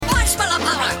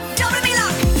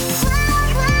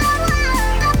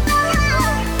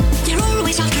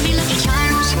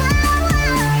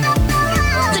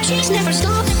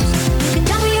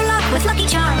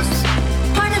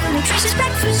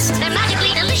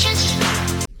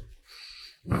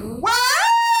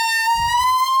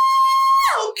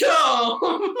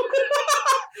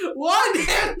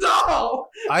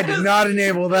I did not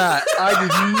enable that.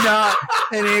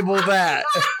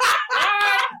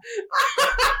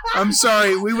 I'm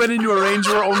sorry. We went into a range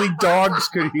where only dogs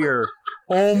could hear.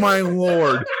 Oh my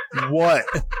Lord. What?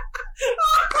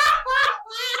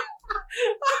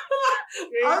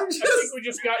 I think we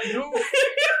just got new.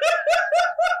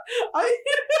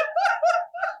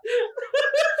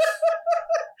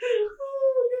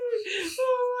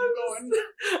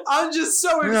 I'm just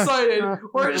so excited.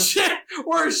 We're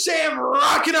sham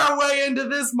rocking our way into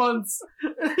this month's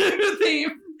theme,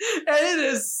 and it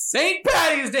is St.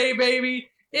 Patty's Day, baby.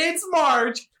 It's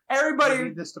March. Everybody, I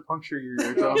need this to puncture your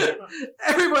eardrum.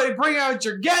 Everybody, bring out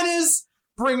your Guinness.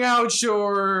 Bring out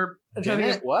your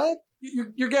What?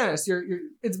 Your Guinness. Your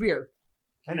it's beer.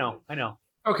 I know.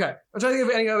 Okay, I'm trying to think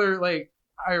of any other like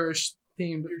Irish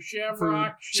themed. Your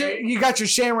shamrock shake. You got your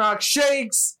shamrock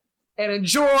shakes, and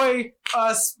enjoy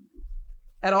us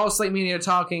at All Slate Media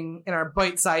talking in our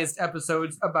bite-sized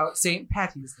episodes about St.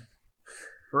 Patty's Day.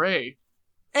 Hooray!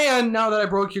 And now that I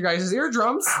broke your guys'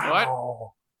 eardrums, What?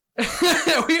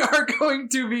 we are going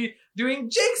to be doing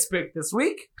Jake's pick this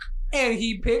week, and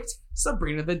he picked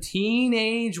Sabrina the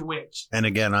Teenage Witch. And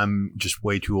again, I'm just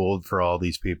way too old for all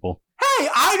these people. Hey,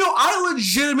 I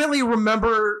legitimately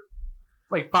remember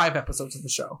like 5 episodes of the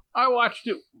show. I watched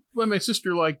it when my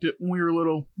sister liked it when we were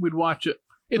little. We'd watch it.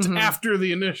 It's after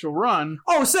the initial run.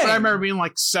 Oh, same. But I remember being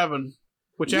like 7,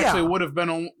 which actually would have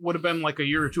been like a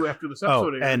year or 2 after this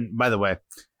episode. And by the way,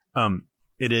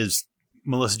 it is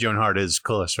Melissa Joan Hart is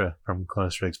Callistra from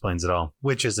Callistra Explains It All,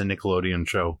 which is a Nickelodeon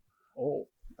show. Oh,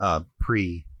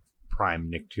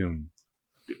 pre-Prime Nicktoon.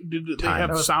 Did they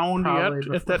have sound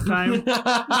yet at that time?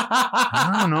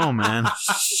 I don't know, man.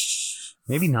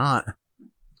 Maybe not.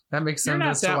 That makes sense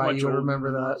as to why you would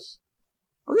remember that.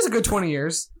 Oh, it's a good 20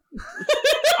 years.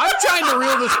 I'm trying to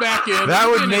reel this back in. That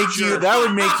would make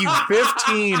you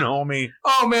 15, homie.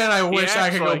 Oh man, I wish I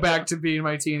could go back to being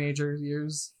my teenager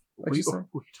years. We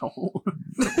don't.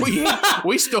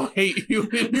 We still hate you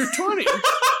in your 20s.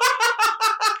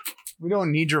 We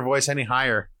don't need your voice any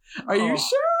higher. Are you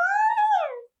sure?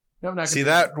 No, I'm not. See,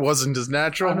 that wasn't as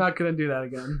natural. I'm not going to do that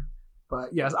again.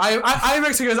 But yes, I'm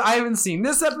excited because I haven't seen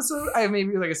this episode. I have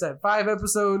maybe, like I said, 5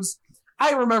 episodes.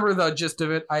 I remember the gist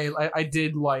of it. I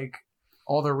did like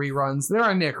all the reruns. They're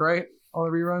on Nick, right? All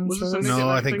the reruns. No,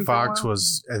 I think Fox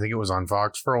was. I think it was on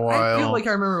Fox for a while. I feel like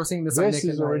I remember seeing this on Nick. This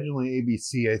is originally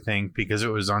ABC, I think, because it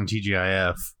was on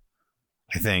TGIF.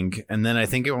 I think, and then I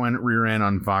think it went reran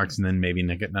on Fox, and then maybe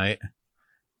Nick at Night.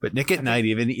 But Nick at Night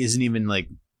isn't even like.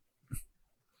 I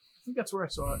think that's where I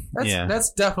saw it.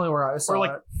 That's definitely where I saw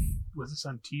it. Was this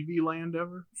on TV Land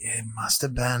ever? It must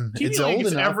have been. TV it's Land old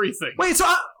is enough. Everything. Wait, so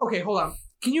okay, hold on.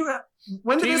 Can you?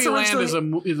 When did this originally? TV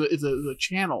Land is a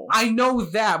channel. I know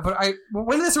that, but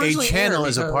when did this originally? A channel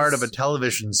is a part of a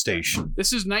television station.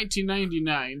 This is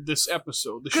 1999. This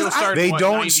episode, the show started. They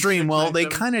don't stream. Well, they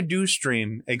kind of do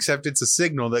stream, except it's a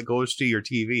signal that goes to your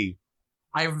TV.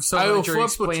 I will flip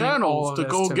the channels to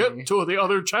go get to the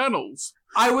other channels.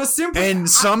 I was simply, and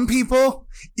some people,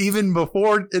 even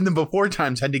before in the before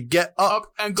times, had to get up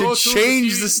and go to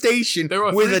change the station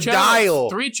with a dial.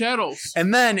 3 channels.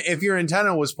 And then, if your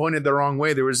antenna was pointed the wrong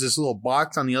way, there was this little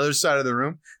box on the other side of the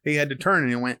room. They had to turn,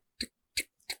 and it went.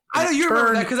 I know you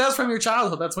remember that because that was from your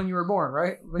childhood. That's when you were born,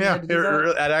 right? When yeah,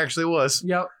 it actually was.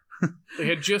 Yep. They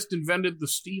had just invented the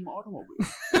steam automobile.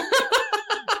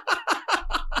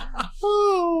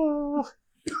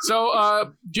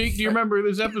 So, Jake, do you remember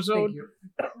this episode?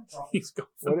 He's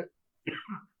going.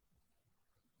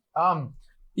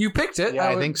 You picked it. Yeah,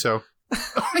 I think so.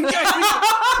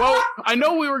 Well, I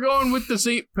know we were going with the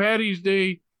St. Patty's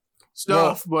Day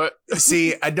stuff, but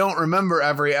see, I don't remember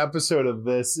every episode of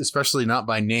this, especially not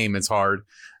by name. It's hard,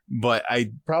 but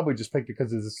I probably just picked it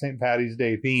because it's a St. Patty's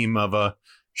Day theme of a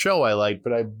show I like.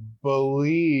 But I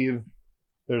believe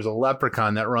there's a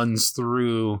leprechaun that runs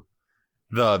through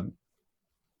the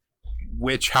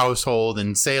witch household,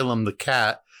 and Salem the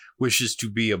cat wishes to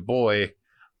be a boy.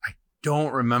 I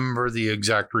don't remember the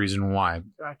exact reason why.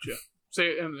 Gotcha.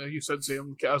 And you said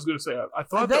Salem the cat. I was going to say I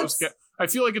thought that was cat. I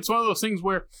feel like it's one of those things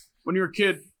where when you're a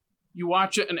kid, you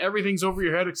watch it and everything's over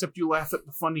your head except you laugh at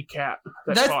the funny cat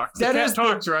that talks. The cat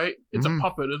talks, right? It's a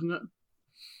puppet, isn't it?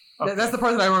 Okay. That's the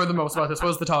part that I remember the most about this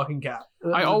was the talking cat.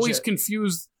 I always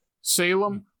confused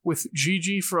Salem with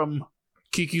Gigi from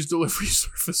Kiki's Delivery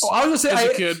Service. Oh, I was gonna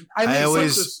say,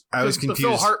 I was confused.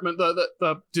 Phil Hartman,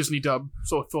 the Disney dub.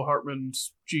 So Phil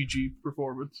Hartman's Gigi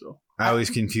performance. So I always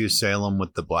confused Salem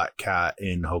with the black cat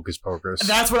in Hocus Pocus.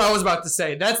 That's what I was about to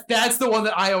say. That's the one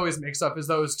that I always mix up. Is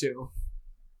those two?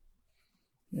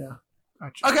 Yeah.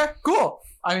 Gotcha. Okay. Cool.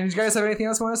 I mean, do you guys have anything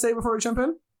else you want to say before we jump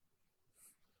in?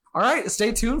 All right,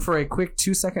 stay tuned for a quick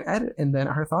 2-second edit and then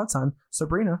our thoughts on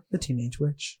Sabrina, the Teenage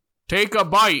Witch. Take a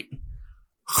bite.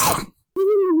 And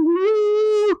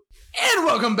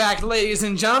welcome back, ladies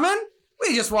and gentlemen.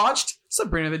 We just watched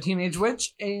Sabrina, the Teenage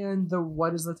Witch, and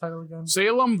what is the title again?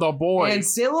 Salem the Boy. And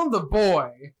Salem the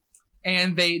Boy.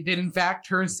 And they did, in fact,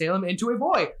 turn Salem into a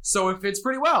boy. So it fits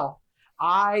pretty well.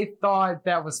 I thought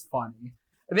that was funny.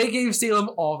 They gave Salem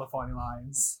all the funny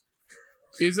lines.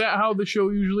 Is that how the show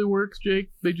usually works, Jake?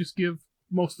 They just give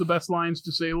most of the best lines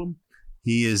to Salem?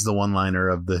 He is the one-liner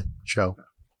of the show.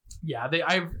 Yeah,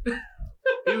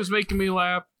 He was making me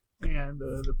laugh. And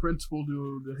the principal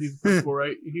dude, he's the principal,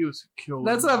 right? He was killed.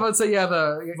 That's what I would say,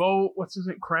 yeah, what's his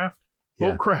name? Kraft?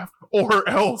 Yeah. Vote Kraft. Or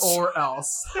else. Or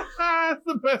else. That's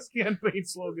the best campaign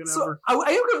slogan ever.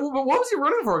 What was he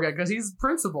running for again? Because he's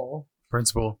principal.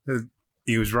 Principal.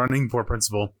 He was running for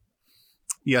principal.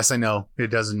 Yes, I know. It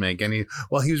doesn't make any...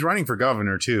 Well, he was running for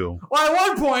governor, too. Well, at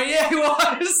one point, yeah, he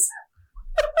was.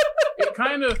 It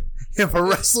kind of... If a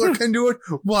wrestler can do it,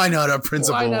 why not a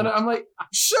principal? Why not? I'm like,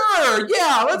 sure,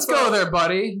 yeah, let's go there,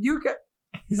 buddy.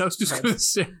 I was just going to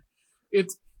say,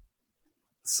 it's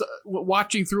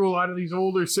watching through a lot of these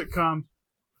older sitcoms,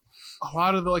 a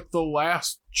lot of the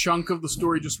last chunk of the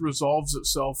story just resolves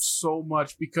itself so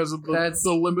much because of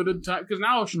the limited time. Because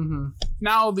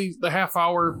now the half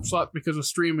hour slots because of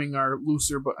streaming are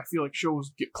looser, but I feel like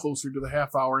shows get closer to the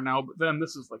half hour now. But then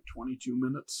this is like 22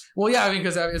 minutes. Well, yeah, I mean,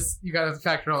 because you got to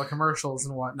factor in all the commercials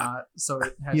and whatnot. So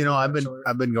it has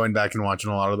I've been going back and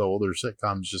watching a lot of the older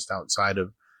sitcoms just outside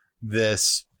of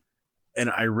this,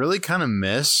 and I really kind of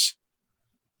miss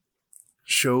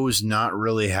shows not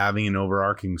really having an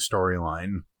overarching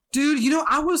storyline. Dude,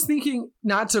 I was thinking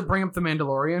not to bring up The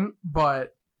Mandalorian,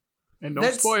 but... And no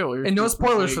spoilers. And no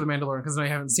spoilers for The Mandalorian, because I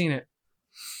haven't seen it.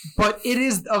 But it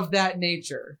is of that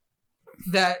nature,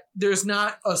 that there's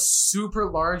not a super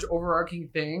large overarching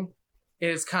thing.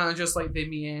 It's kind of just like they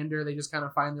meander, they just kind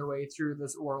of find their way through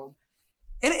this world.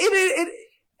 And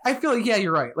I feel like, yeah,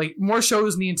 you're right. Like, more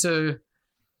shows need to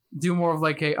do more of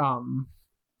like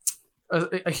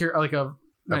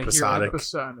episodic.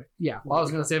 Yeah, well, I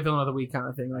was gonna say villain of the week kind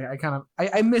of thing. Like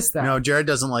I miss that. No, Jared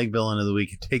doesn't like villain of the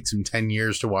week. It takes him 10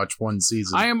 years to watch one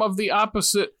season. I am of the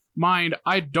opposite mind.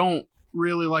 I don't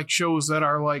really like shows that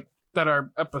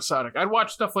are episodic. I'd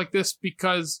watch stuff like this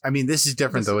because this is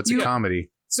different though. It's a comedy.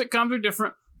 Sitcoms are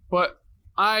different, but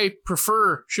I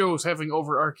prefer shows having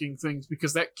overarching things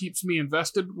because that keeps me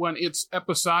invested. When it's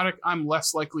episodic, I'm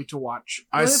less likely to watch.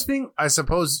 I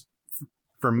suppose.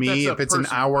 For me, if it's an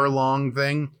hour-long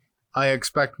thing, I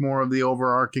expect more of the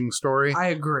overarching story. I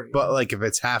agree. But, if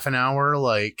it's half an hour,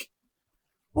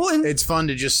 it's fun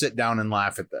to just sit down and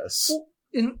laugh at this. Well,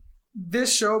 and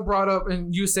this show brought up,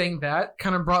 and you saying that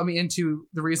kind of brought me into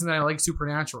the reason that I like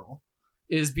Supernatural,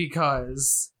 is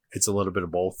because... It's a little bit of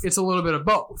both. It's a little bit of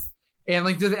both. And,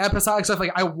 the episodic stuff,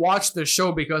 I watch the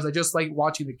show because I just like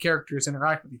watching the characters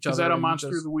interact with each other. Is that a Monster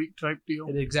of the Week type deal?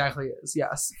 It exactly is,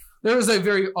 yes. There was a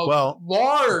very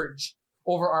large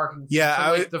overarching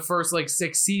for the first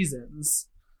 6 seasons,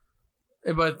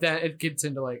 but then it gets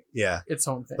into its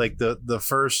own thing. The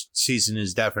first season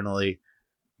is definitely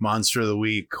Monster of the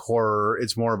Week horror.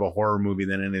 It's more of a horror movie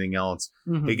than anything else.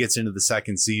 Mm-hmm. It gets into the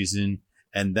second season,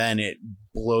 and then it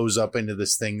blows up into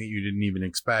this thing that you didn't even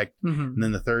expect. Mm-hmm. And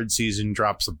then the third season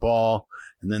drops the ball.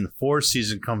 And then the fourth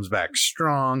season comes back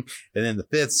strong. And then the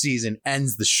fifth season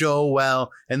ends the show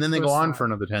well. And then they go on for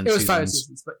another 10 seasons. It was 5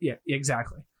 seasons, but yeah,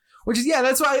 exactly. Which is,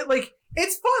 that's why,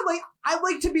 it's fun. I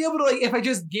like to be able to, if I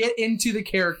just get into the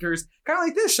characters, kind of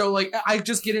like this show, I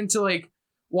just get into,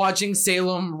 watching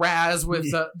Salem Raz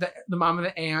with the mom and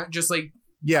the aunt, just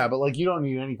Yeah, but, you don't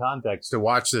need any context to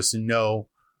watch this and know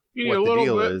you need a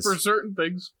little bit for certain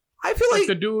things. I feel like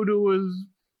the dude who was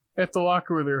at the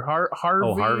locker with her, Harvey.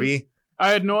 Oh, Harvey? I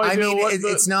had no idea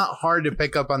it's not hard to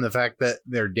pick up on the fact that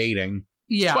they're dating.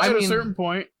 Yeah, but at a certain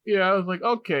point, I was like,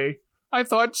 okay. I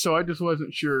thought so. I just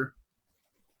wasn't sure.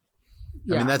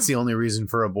 Yeah. That's the only reason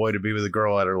for a boy to be with a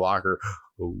girl at her locker.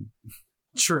 Ooh.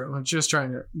 True. I'm just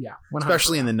trying to, 100%.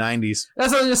 Especially in the 90s.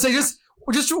 That's what I was going to say.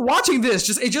 Just watching this,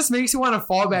 it just makes you want to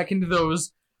fall back into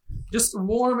those just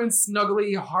warm and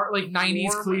snuggly,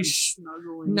 90s cliches.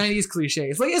 90s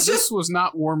cliches. This was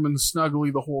not warm and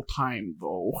snuggly the whole time,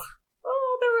 though.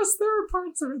 There were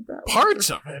parts of it that parts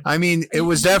of it. It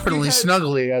was definitely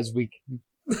snuggly, as we can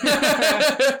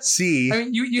see.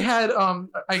 You had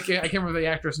I can't remember the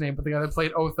actor's name, but the guy that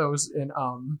played Othos in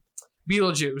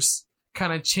Beetlejuice,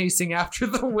 kind of chasing after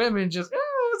the women. Just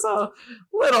That's a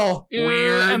little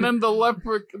weird. And then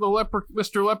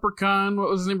Mr. Leprechaun, what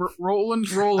was his name? Roland.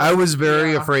 I was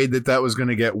very afraid that was going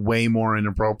to get way more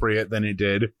inappropriate than it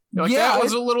did. Like, that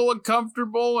was a little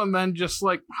uncomfortable. And then just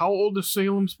like, how old is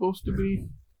Salem supposed to be?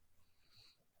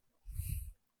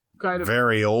 Kind of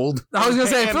very old. I was gonna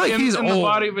say, I feel like he's in old. The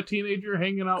body of a teenager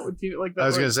hanging out with like that. I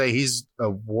was gonna say he's a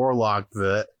warlock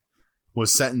that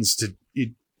was sentenced to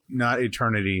not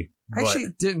eternity. I actually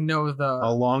didn't know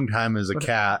a long time as a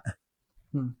cat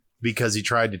because he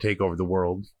tried to take over the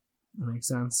world. That makes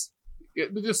sense.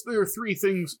 There are three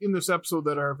things in this episode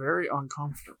that are very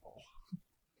uncomfortable.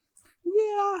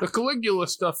 Yeah, the Caligula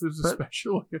stuff is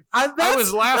especially. I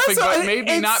was laughing, but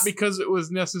maybe not because it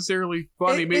was necessarily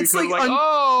funny. Maybe because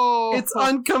it's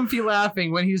uncomfy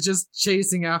laughing when he's just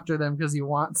chasing after them because he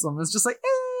wants them. It's just like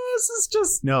this is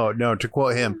just no. To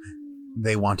quote him,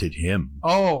 they wanted him.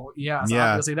 Oh yeah, so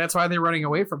obviously that's why they're running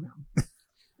away from him.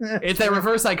 It's that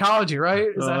reverse psychology, right?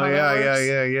 Is that how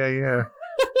yeah.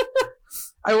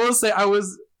 I will say I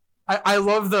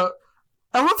love the.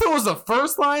 I don't know if it was the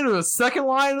first line or the second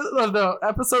line of the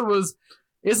episode was,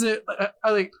 isn't it? I'm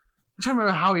trying to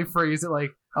remember how he phrased it.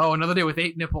 Like, oh, another day with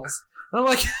 8 nipples. And I'm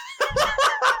like,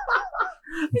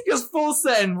 he goes full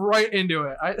send right into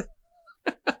it.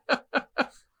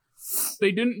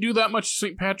 They didn't do that much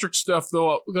St. Patrick stuff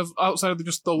though, because outside of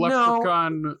just the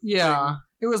leprechaun. Yeah,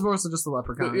 it was mostly just the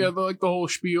leprechaun. The whole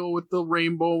spiel with the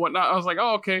rainbow and whatnot. I was like,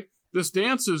 oh, okay, this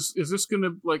dance is this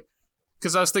gonna like?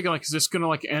 Because I was thinking, like, is this going to,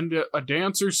 like, end a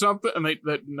dance or something? And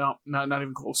no, not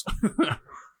even close. kind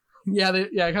of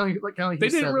like they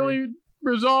didn't really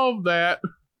resolve that.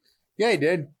 Yeah, he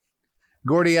did.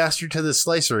 Gordy asked her to the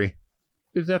slicery.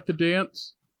 Is that the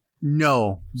dance?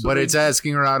 No, but it's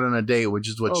asking her out on a date, which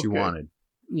is what she wanted.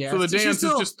 Yeah, so the dance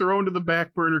is just thrown to the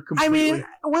back burner completely. I mean,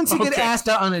 once you get asked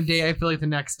out on a date, I feel like the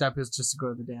next step is just to go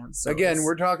to the dance. So again,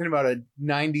 we're talking about a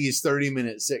 90s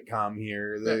 30-minute sitcom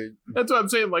here. That's what I'm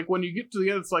saying. Like, when you get to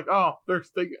the end, it's like, oh,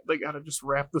 they got to just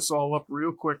wrap this all up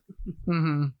real quick.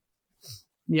 Mm-hmm.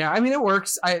 Yeah, I mean, it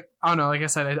works. I don't know. Like I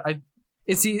said,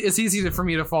 it's easy for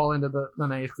me to fall into the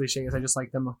nice cliches. I just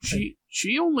like them.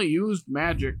 She only used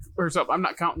magic or something. I'm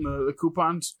not counting the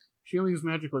coupons. She only used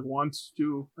magic like once,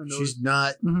 too. She's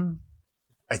not. Mm-hmm.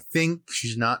 I think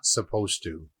she's not supposed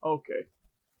to. Okay.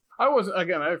 I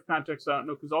have context I don't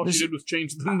know because all she did was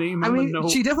change the name on the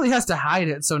note. She definitely has to hide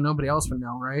it so nobody else would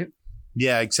know, right?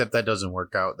 Yeah, except that doesn't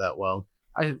work out that well.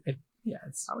 How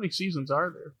many seasons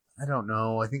are there? I don't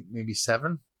know. I think maybe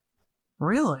 7.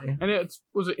 Really? And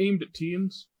was it aimed at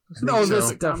teens? No,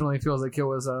 this definitely feels like it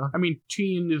was I mean,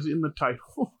 teen is in the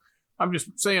title. I'm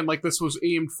just saying, like, this was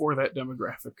aimed for that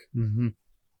demographic. Mm-hmm.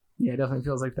 Yeah, it definitely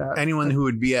feels like that. Anyone who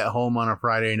would be at home on a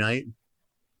Friday night.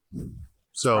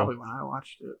 So probably when I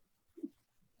watched it.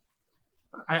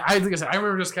 I think I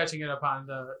remember just catching it up on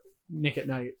the Nick at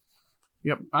Night.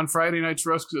 Yep, on Friday nights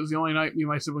for us because it was the only night me and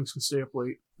my siblings could stay up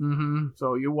late. Mm-hmm.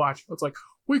 So you watch. It's like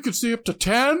we could stay up to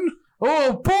 10.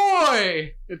 Oh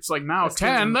boy! It's like now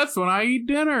 10. That's when I eat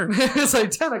dinner. It's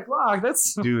like 10 o'clock.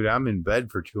 That's dude. I'm in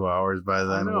bed for 2 hours by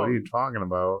then. What are you talking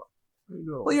about?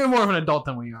 Well, you're more of an adult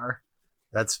than we are.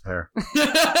 That's fair.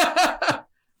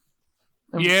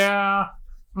 Yeah.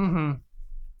 Mm-hmm.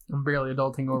 I'm barely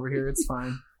adulting over here. It's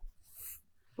fine.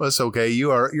 Well, it's okay.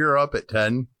 You're up at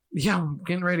 10. Yeah, I'm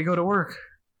getting ready to go to work.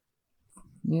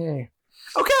 Yay.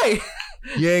 Okay.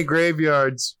 Yay,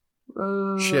 graveyards.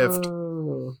 Shift.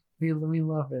 We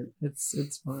love it.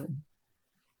 It's fun.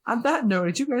 On that note,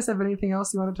 did you guys have anything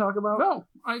else you want to talk about? No,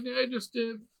 I just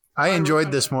did. I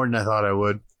enjoyed this more than I thought I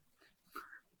would.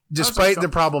 Despite the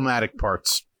problematic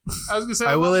parts. I was gonna say,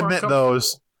 I will admit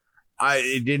those.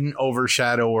 It didn't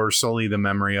overshadow or sully the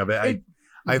memory of it.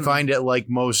 I find it like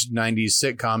most 90s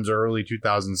sitcoms or early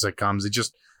 2000s sitcoms. It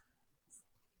just,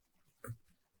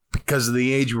 because of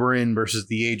the age we're in versus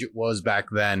the age it was back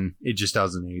then, it just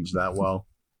doesn't age that well.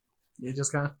 You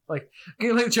just kind of like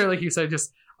you said,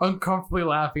 just uncomfortably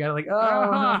laughing. I'm like,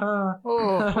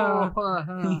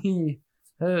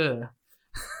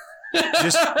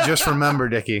 just remember,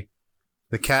 Dickie,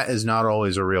 the cat is not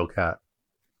always a real cat.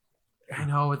 I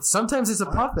know. Sometimes it's a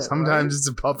puppet. Sometimes it's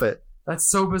a puppet. That's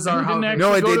so bizarre. How they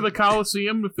go to the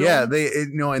Coliseum to film. Yeah, they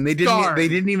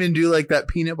didn't even do like that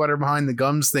peanut butter behind the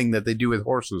gums thing that they do with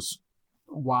horses.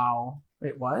 Wow.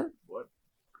 Wait, what? What?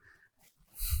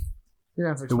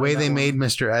 The way they made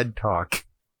Mr. Ed talk.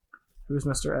 Who's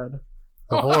Mr. Ed?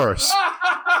 The horse.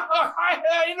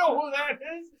 I know who that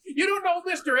is. You don't know who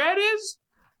Mr. Ed is?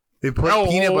 They put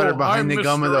peanut butter behind the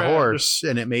gum of the horse,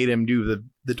 and it made him do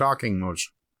the talking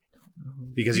motion.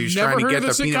 Because he was trying to get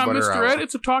the peanut butter Mr. out. Ed?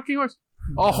 It's a talking horse.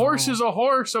 A horse is a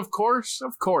horse, of course,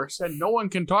 and no one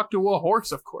can talk to a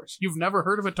horse, of course. You've never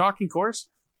heard of a talking horse?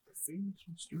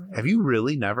 Have you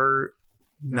really never?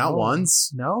 Not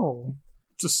once? No.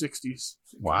 It's the 60s.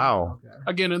 Wow. Okay.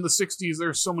 Again, in the 60s,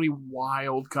 there's so many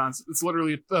wild concepts. It's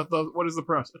literally, what is the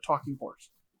premise? A talking horse.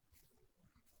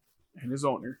 And his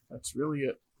owner. That's really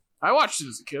it. I watched it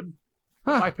as a kid.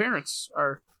 Huh. My parents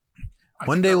are...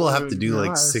 One day we'll have to do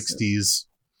like 60s.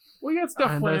 We got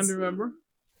stuff planned, remember?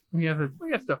 We have the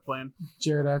We got stuff planned.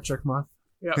 Jared Attrick month.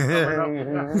 Yeah.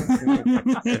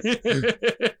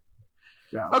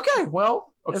 Yeah. Okay,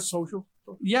 well. Social.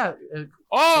 Yeah. Take it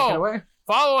Oh! away.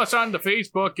 Follow us on the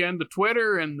Facebook and the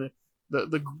Twitter and the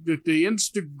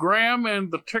Instagram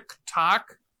and the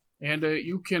TikTok. And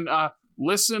you can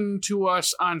listen to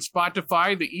us on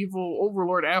Spotify, the Evil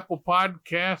Overlord Apple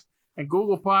Podcast, and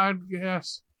Google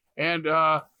Podcasts, and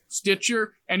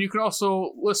Stitcher. And you can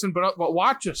also listen, but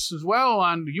watch us as well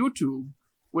on YouTube,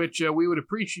 which we would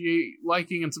appreciate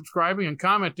liking and subscribing and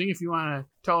commenting if you want to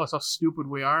tell us how stupid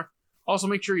we are. Also,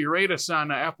 make sure you rate us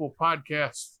on Apple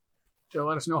Podcasts to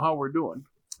let us know how we're doing.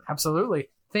 Absolutely.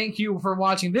 Thank you for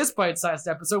watching this bite-sized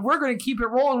episode. We're going to keep it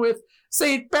rolling with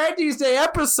St. Patty's Day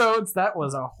episodes. That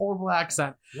was a horrible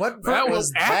accent. What That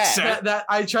was accent. That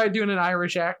I tried doing an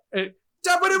Irish accent.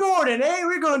 Top of the morning, eh?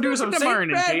 We're going to do some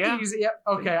St. Patty's. Yep.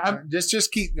 Okay.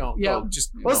 Just keep going. Yeah.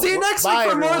 We'll see you next Bye,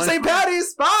 week for more everyone. St.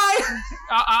 Patty's.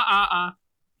 Bye.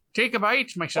 Take a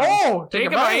bite, my son. Oh, take a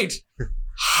bite.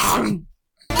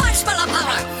 One spell of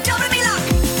power, double me luck.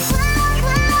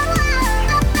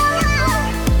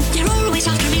 You're always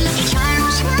after me, Lucky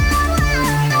Charms.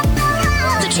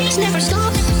 The cheese never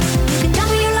stops. You can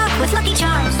double your luck with Lucky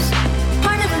Charms.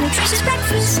 Part of a nutritious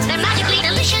breakfast.